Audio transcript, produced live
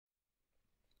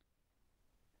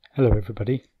Hello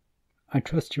everybody, I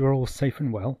trust you are all safe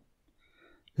and well.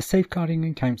 The safeguarding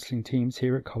and counselling teams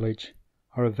here at college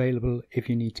are available if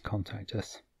you need to contact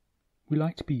us. We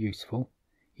like to be useful,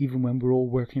 even when we're all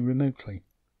working remotely.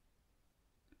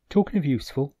 Talking of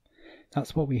useful,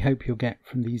 that's what we hope you'll get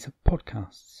from these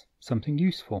podcasts, something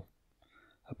useful,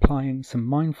 applying some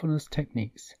mindfulness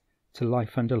techniques to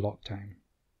life under lockdown.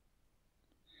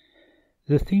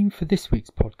 The theme for this week's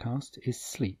podcast is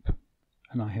sleep.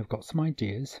 And I have got some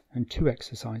ideas and 2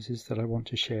 exercises that I want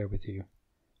to share with you.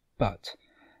 But,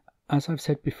 as I've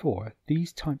said before,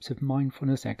 these types of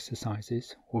mindfulness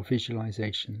exercises or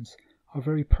visualizations are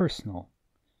very personal.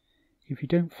 If you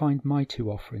don't find my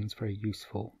 2 offerings very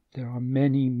useful, there are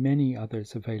many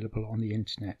others available on the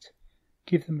internet.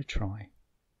 Give them a try.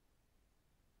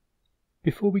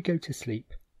 Before we go to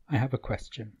sleep, I have a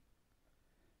question.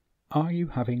 Are you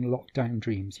having lockdown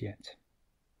dreams yet?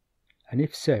 And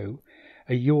if so,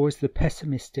 are yours the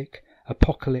pessimistic,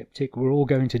 apocalyptic, we're all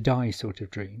going to die sort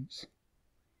of dreams?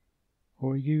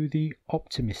 Or are you the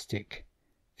optimistic,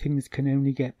 things can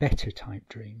only get better type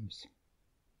dreams?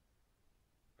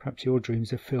 Perhaps your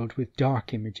dreams are filled with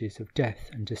dark images of death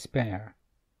and despair,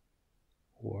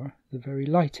 or the very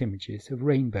light images of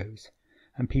rainbows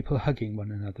and people hugging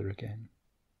one another again.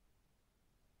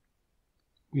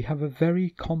 We have a very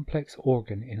complex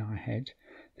organ in our head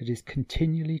that is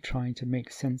continually trying to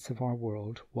make sense of our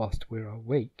world whilst we're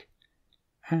awake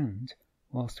and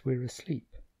whilst we're asleep.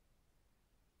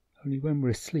 Only when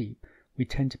we're asleep, we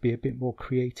tend to be a bit more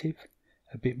creative,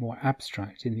 a bit more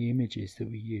abstract in the images that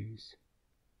we use.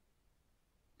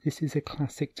 This is a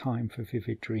classic time for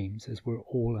vivid dreams as we're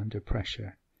all under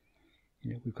pressure.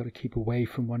 We've got to keep away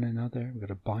from one another, we've got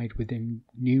to abide within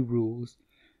new rules,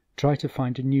 try to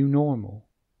find a new normal.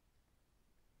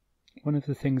 One of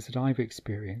the things that I've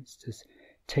experienced as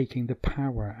taking the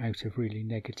power out of really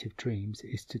negative dreams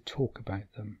is to talk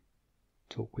about them.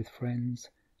 Talk with friends,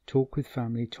 talk with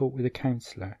family, talk with a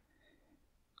counsellor.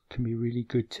 It can be really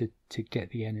good to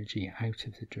get the energy out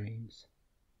of the dreams.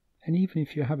 And even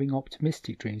if you're having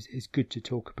optimistic dreams, it's good to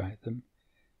talk about them.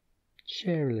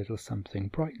 Share a little something,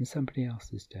 brighten somebody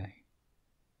else's day.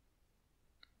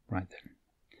 Right then,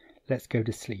 let's go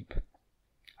to sleep.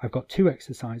 I've got 2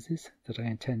 exercises that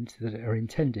are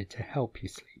intended to help you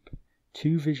sleep.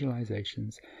 2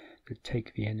 visualizations that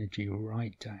take the energy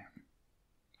right down.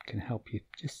 Can help you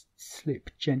just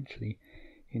slip gently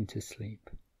into sleep.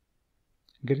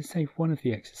 I'm going to save one of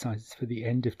the exercises for the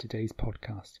end of today's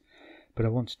podcast, but I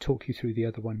want to talk you through the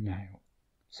other one now.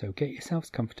 So get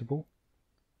yourselves comfortable,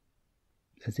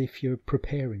 as if you're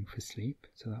preparing for sleep,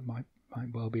 so that might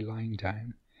well be lying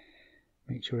down.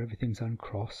 Make sure everything's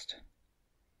uncrossed.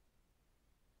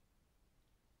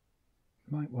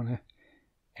 You might want an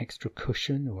extra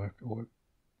cushion or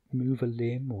move a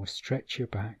limb or stretch your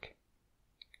back,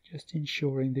 just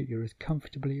ensuring that you're as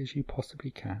comfortably as you possibly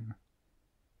can.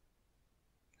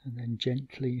 And then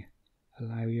gently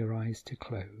allow your eyes to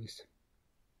close.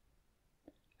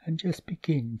 And just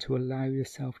begin to allow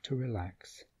yourself to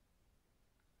relax,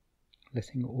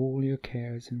 letting all your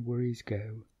cares and worries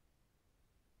go.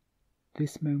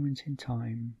 This moment in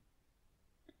time,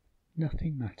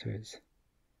 nothing matters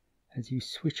as you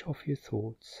switch off your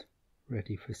thoughts,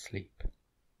 ready for sleep.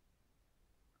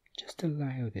 Just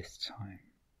allow this time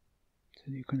so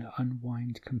that you can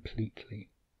unwind completely.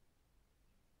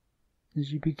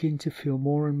 As you begin to feel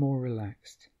more and more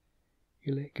relaxed,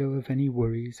 you let go of any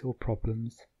worries or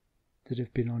problems that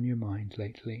have been on your mind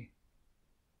lately.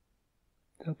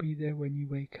 They'll be there when you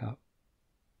wake up.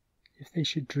 If they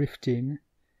should drift in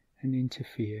and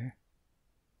interfere,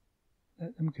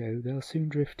 let them go, they'll soon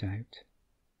drift out.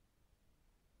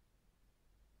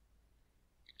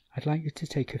 I'd like you to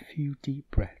take a few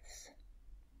deep breaths,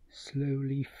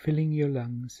 slowly filling your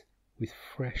lungs with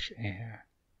fresh air.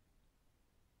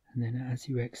 And then as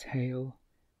you exhale,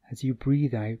 as you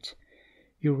breathe out,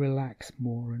 you'll relax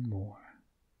more and more.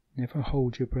 Never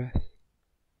hold your breath.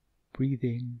 Breathe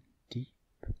in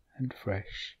deep and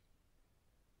fresh.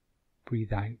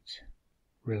 Breathe out,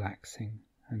 relaxing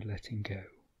and letting go.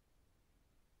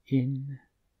 In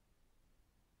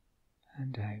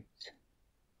and out.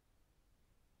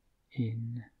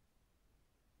 In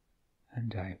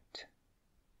and out.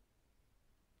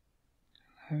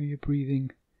 Allow your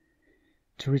breathing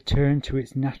to return to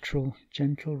its natural,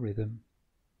 gentle rhythm.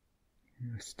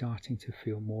 You're starting to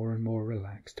feel more and more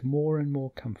relaxed, more and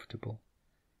more comfortable.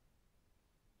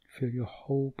 Feel your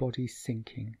whole body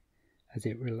sinking as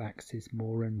it relaxes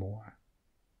more and more,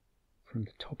 from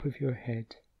the top of your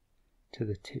head to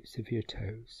the tips of your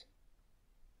toes.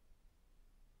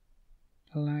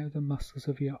 Allow the muscles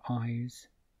of your eyes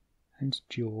and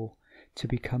jaw to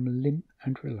become limp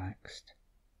and relaxed,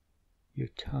 your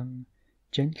tongue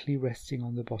gently resting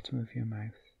on the bottom of your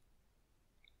mouth.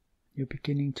 You're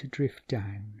beginning to drift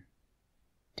down,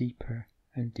 deeper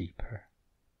and deeper,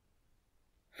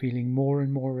 feeling more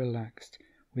and more relaxed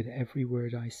with every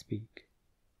word I speak.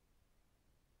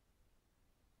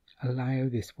 Allow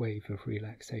this wave of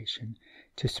relaxation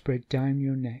to spread down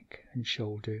your neck and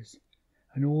shoulders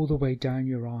and all the way down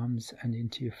your arms and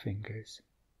into your fingers.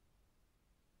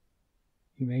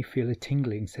 You may feel a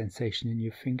tingling sensation in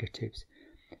your fingertips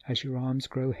as your arms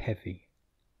grow heavy,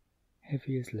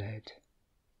 heavy as lead,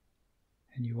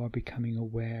 and you are becoming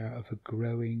aware of a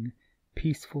growing,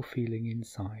 peaceful feeling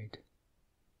inside,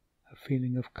 a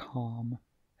feeling of calm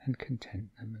and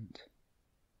contentment.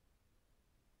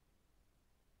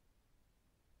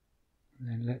 And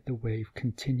then let the wave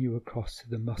continue across to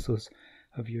the muscles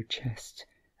of your chest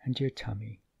and your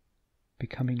tummy,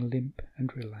 becoming limp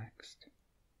and relaxed.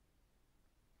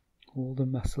 All the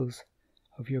muscles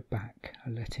of your back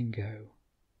are letting go,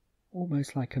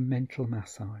 almost like a mental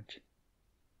massage.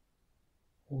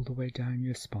 All the way down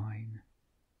your spine,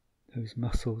 those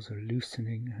muscles are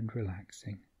loosening and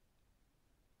relaxing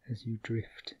as you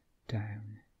drift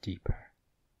down deeper.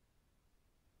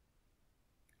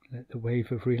 Let the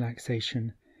wave of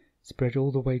relaxation spread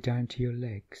all the way down to your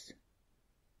legs.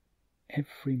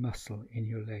 Every muscle in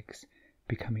your legs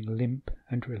becoming limp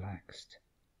and relaxed,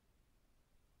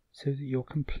 so that you're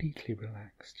completely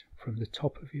relaxed from the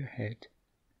top of your head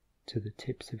to the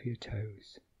tips of your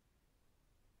toes.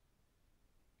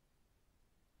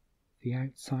 The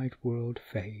outside world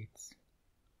fades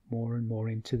more and more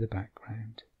into the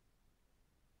background.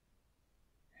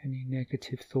 Any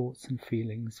negative thoughts and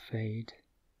feelings fade.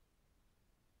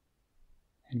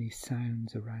 Any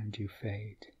sounds around you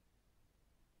fade.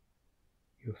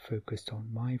 You're focused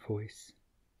on my voice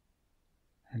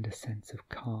and a sense of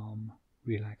calm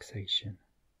relaxation.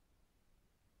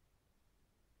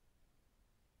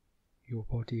 Your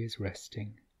body is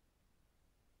resting.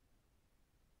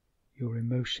 Your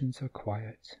emotions are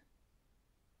quiet.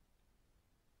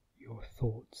 Your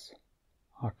thoughts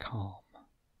are calm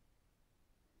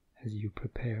as you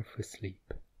prepare for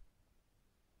sleep.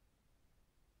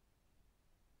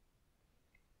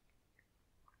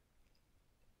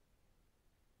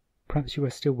 Perhaps you are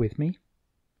still with me.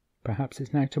 Perhaps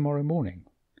it's now tomorrow morning.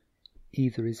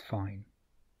 Either is fine.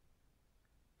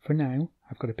 For now,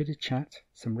 I've got a bit of chat,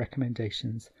 some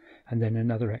recommendations, and then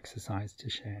another exercise to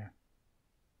share.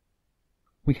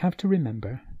 We have to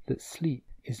remember that sleep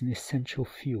is an essential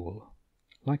fuel.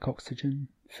 Like oxygen,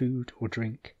 food, or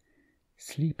drink,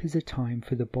 sleep is a time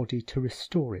for the body to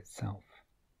restore itself,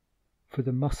 for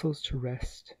the muscles to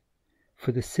rest,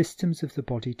 for the systems of the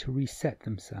body to reset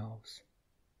themselves.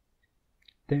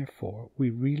 Therefore, we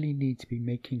really need to be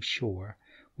making sure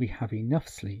we have enough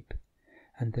sleep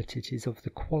and that it is of the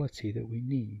quality that we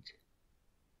need.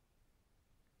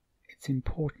 It's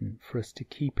important for us to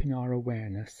keep in our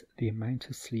awareness the amount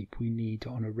of sleep we need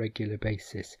on a regular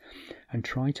basis and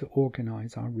try to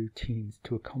organise our routines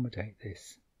to accommodate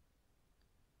this.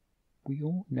 We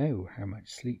all know how much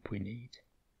sleep we need,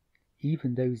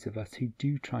 even those of us who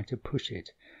do try to push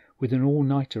it with an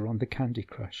all-nighter on the Candy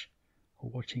Crush or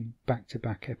watching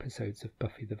back-to-back episodes of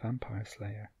Buffy the Vampire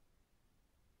Slayer.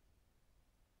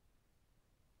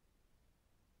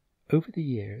 Over the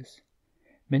years,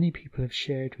 many people have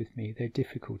shared with me their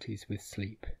difficulties with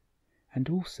sleep, and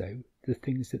also the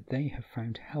things that they have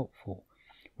found helpful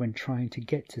when trying to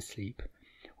get to sleep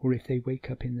or if they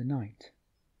wake up in the night.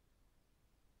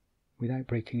 Without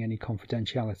breaking any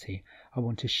confidentiality, I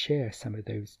want to share some of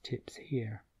those tips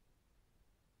here.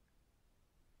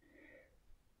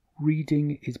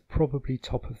 Reading is probably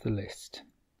top of the list.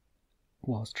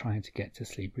 Whilst trying to get to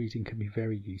sleep, reading can be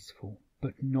very useful,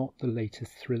 but not the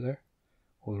latest thriller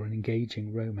or an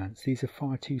engaging romance. These are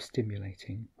far too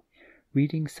stimulating.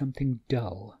 Reading something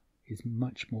dull is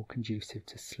much more conducive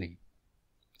to sleep,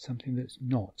 something that's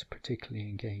not particularly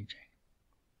engaging.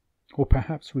 Or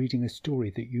perhaps reading a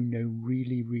story that you know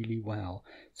really, really well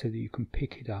so that you can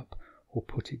pick it up or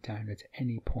put it down at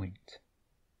any point.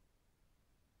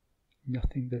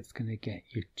 Nothing that's going to get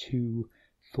you too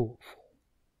thoughtful.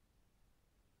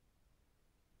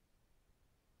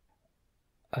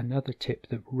 Another tip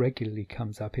that regularly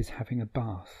comes up is having a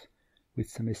bath with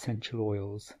some essential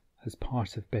oils as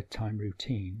part of bedtime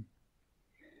routine.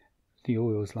 The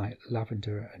oils like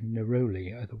lavender and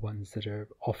neroli are the ones that are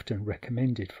often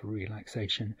recommended for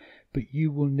relaxation, but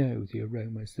you will know the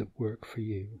aromas that work for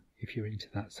you if you're into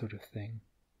that sort of thing.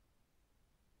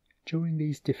 During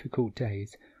these difficult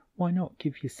days, why not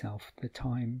give yourself the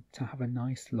time to have a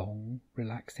nice, long,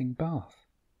 relaxing bath?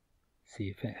 See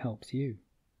if it helps you.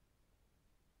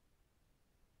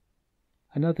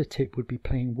 Another tip would be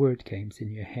playing word games in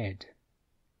your head.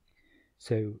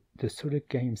 So the sort of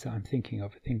games that I'm thinking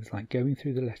of are things like going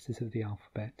through the letters of the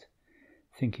alphabet,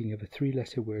 thinking of a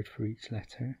 3-letter word for each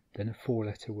letter, then a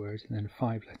 4-letter word, and then a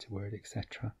 5-letter word,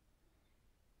 etc.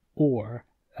 Or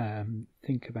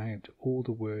think about all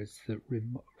the words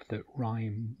that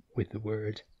rhyme with the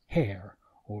word hair,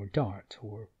 or dart,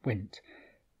 or went.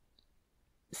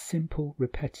 Simple,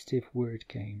 repetitive word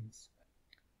games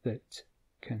that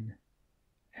can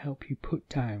help you put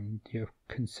down your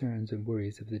concerns and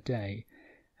worries of the day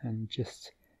and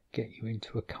just get you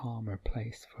into a calmer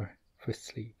place for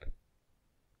sleep.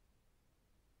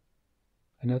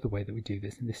 Another way that we do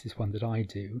this, and this is one that I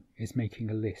do, is making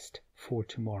a list for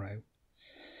tomorrow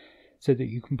so that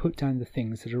you can put down the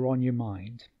things that are on your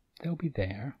mind. They'll be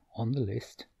there on the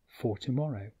list for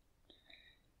tomorrow.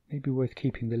 Maybe worth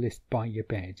keeping the list by your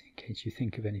bed in case you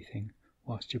think of anything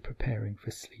whilst you're preparing for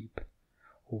sleep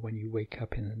or when you wake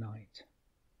up in the night.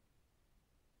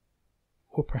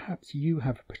 Or perhaps you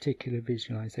have a particular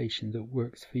visualization that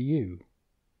works for you.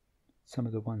 Some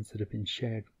of the ones that have been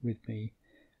shared with me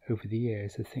over the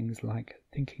years are things like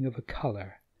thinking of a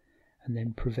colour and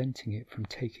then preventing it from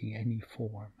taking any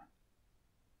form.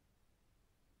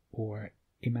 Or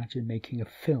imagine making a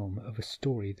film of a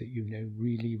story that you know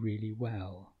really, really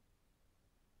well.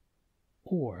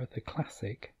 Or the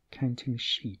classic counting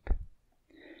sheep,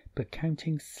 but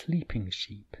counting sleeping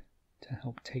sheep to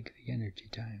help take the energy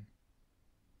down.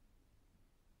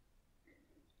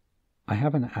 I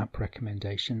have an app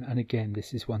recommendation, and again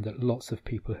this is one that lots of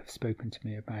people have spoken to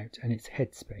me about, and it's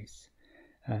Headspace.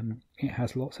 It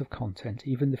has lots of content.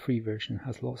 Even the free version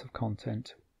has lots of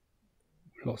content,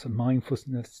 lots of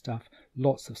mindfulness stuff,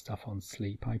 lots of stuff on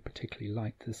sleep. I particularly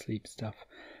like the sleep stuff.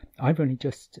 I've only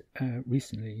just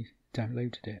recently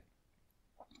downloaded it,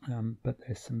 but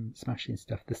there's some smashing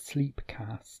stuff. The sleep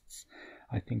casts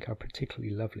I think are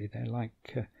particularly lovely. They're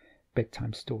like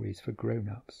bedtime stories for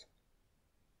grown-ups.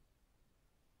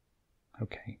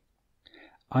 Okay,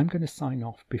 I'm going to sign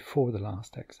off before the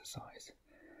last exercise,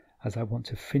 as I want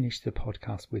to finish the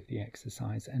podcast with the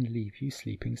exercise and leave you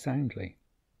sleeping soundly.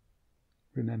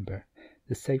 Remember,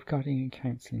 the safeguarding and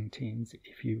counselling teams,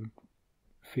 if you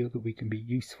feel that we can be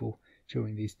useful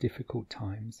during these difficult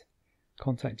times,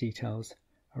 contact details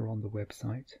are on the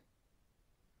website.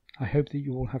 I hope that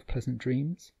you all have pleasant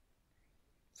dreams.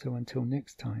 So until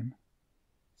next time,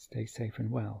 stay safe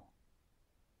and well.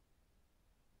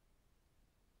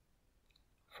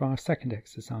 For our second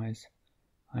exercise,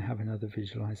 I have another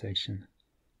visualization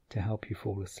to help you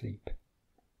fall asleep.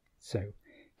 So,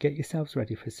 get yourselves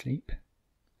ready for sleep,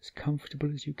 as comfortable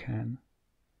as you can.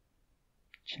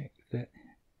 Check that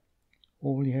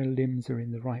all your limbs are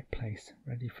in the right place,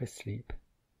 ready for sleep.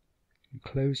 And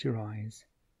close your eyes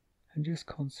and just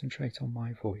concentrate on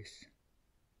my voice.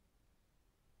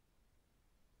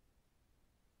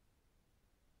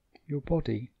 Your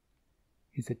body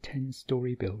is a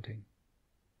 10-story building.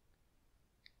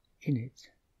 In it,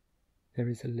 there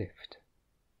is a lift.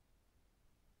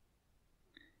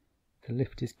 The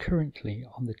lift is currently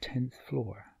on the 10th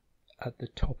floor, at the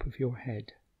top of your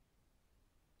head.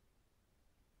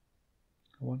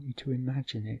 I want you to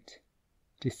imagine it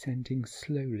descending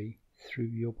slowly through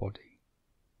your body.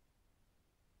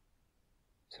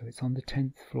 So it's on the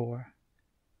 10th floor,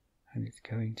 and it's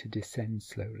going to descend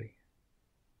slowly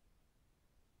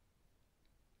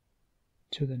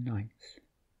to the 9th.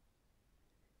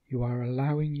 You are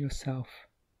allowing yourself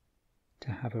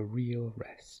to have a real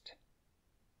rest.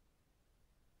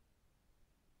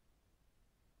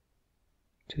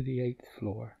 To the 8th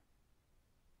floor.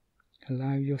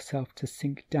 Allow yourself to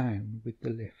sink down with the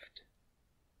lift.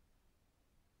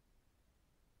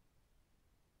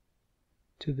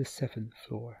 To the 7th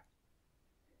floor,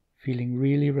 feeling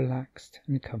really relaxed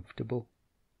and comfortable.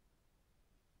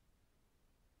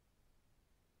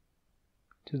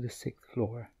 To the 6th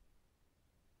floor.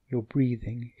 Your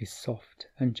breathing is soft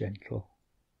and gentle.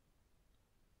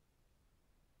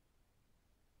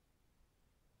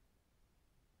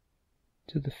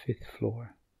 To the 5th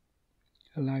floor,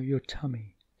 allow your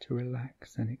tummy to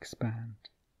relax and expand.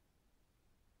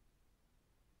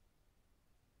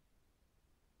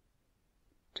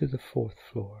 To the 4th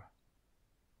floor,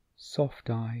 soft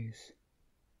eyes,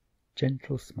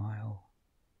 gentle smile,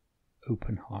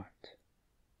 open heart.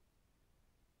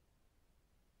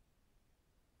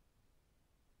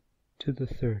 To the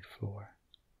 3rd floor,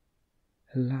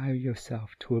 allow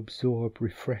yourself to absorb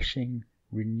refreshing,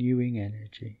 renewing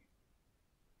energy.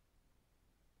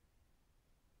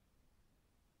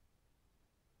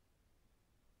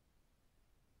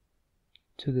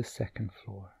 to the second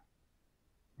floor,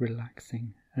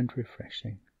 relaxing and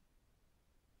refreshing.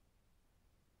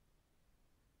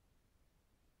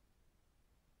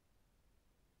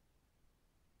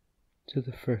 To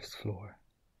the first floor,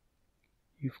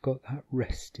 you've got that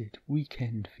rested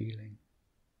weekend feeling.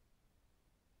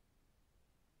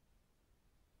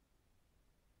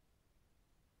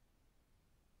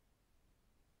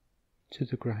 To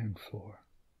the ground floor,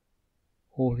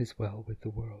 all is well with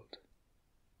the world.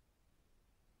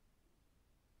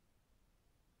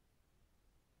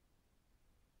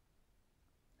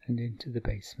 And into the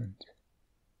basement,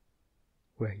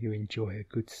 where you enjoy a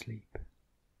good sleep.